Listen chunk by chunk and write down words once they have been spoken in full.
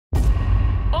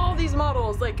these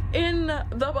models, like, in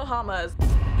the Bahamas.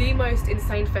 The most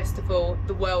insane festival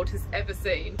the world has ever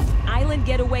seen. Island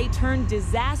getaway turned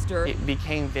disaster. It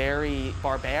became very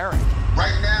barbaric.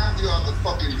 Right now, we are the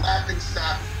fucking laughing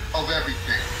stock of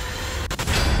everything.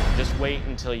 Just wait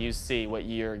until you see what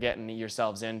you're getting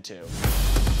yourselves into.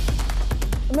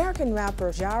 American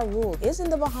rapper Ja Rule is in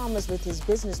the Bahamas with his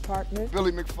business partner.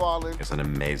 Billy McFarlane is an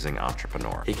amazing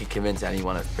entrepreneur. He could convince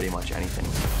anyone of pretty much anything.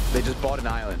 They just bought an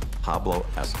island. Pablo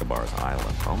Escobar's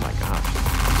island. Oh my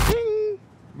gosh. Ding!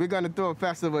 We're gonna throw a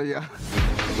festival, yeah.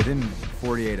 Within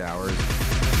 48 hours,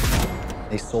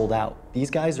 they sold out. These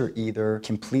guys are either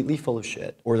completely full of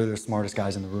shit or they're the smartest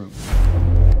guys in the room.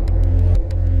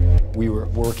 We were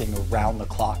working around the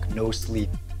clock, no sleep.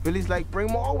 Billy's like, bring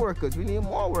more workers. We need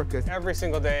more workers. Every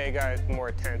single day it got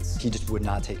more tense. He just would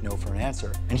not take no for an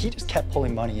answer. And he just kept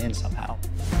pulling money in somehow.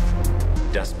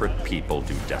 Desperate people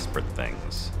do desperate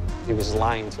things. He was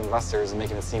lying to investors and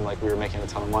making it seem like we were making a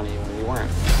ton of money when we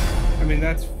weren't. I mean,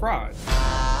 that's fraud.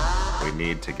 We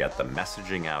need to get the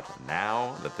messaging out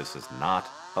now that this is not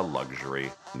a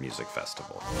luxury music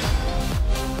festival.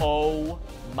 Oh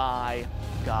my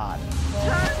God.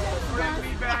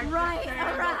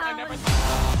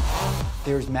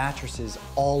 There's mattresses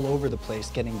all over the place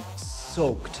getting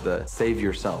soaked. The save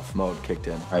yourself mode kicked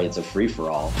in. Right, it's a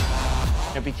free-for-all.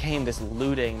 It became this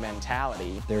looting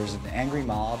mentality. There's an angry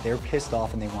mob, they're pissed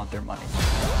off and they want their money.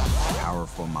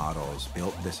 Powerful models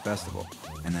built this festival,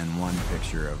 and then one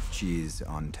picture of cheese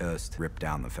on toast ripped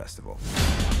down the festival.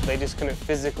 They just couldn't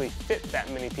physically fit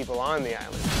that many people on the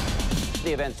island.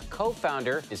 The event's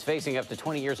co-founder is facing up to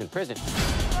 20 years in prison.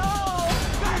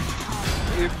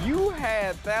 If you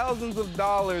had thousands of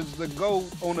dollars to go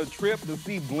on a trip to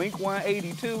see Blink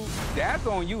 182, that's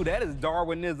on you. That is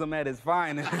Darwinism at its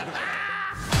finest.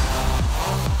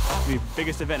 The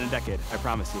biggest event in a decade, I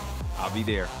promise you. I'll be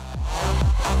there.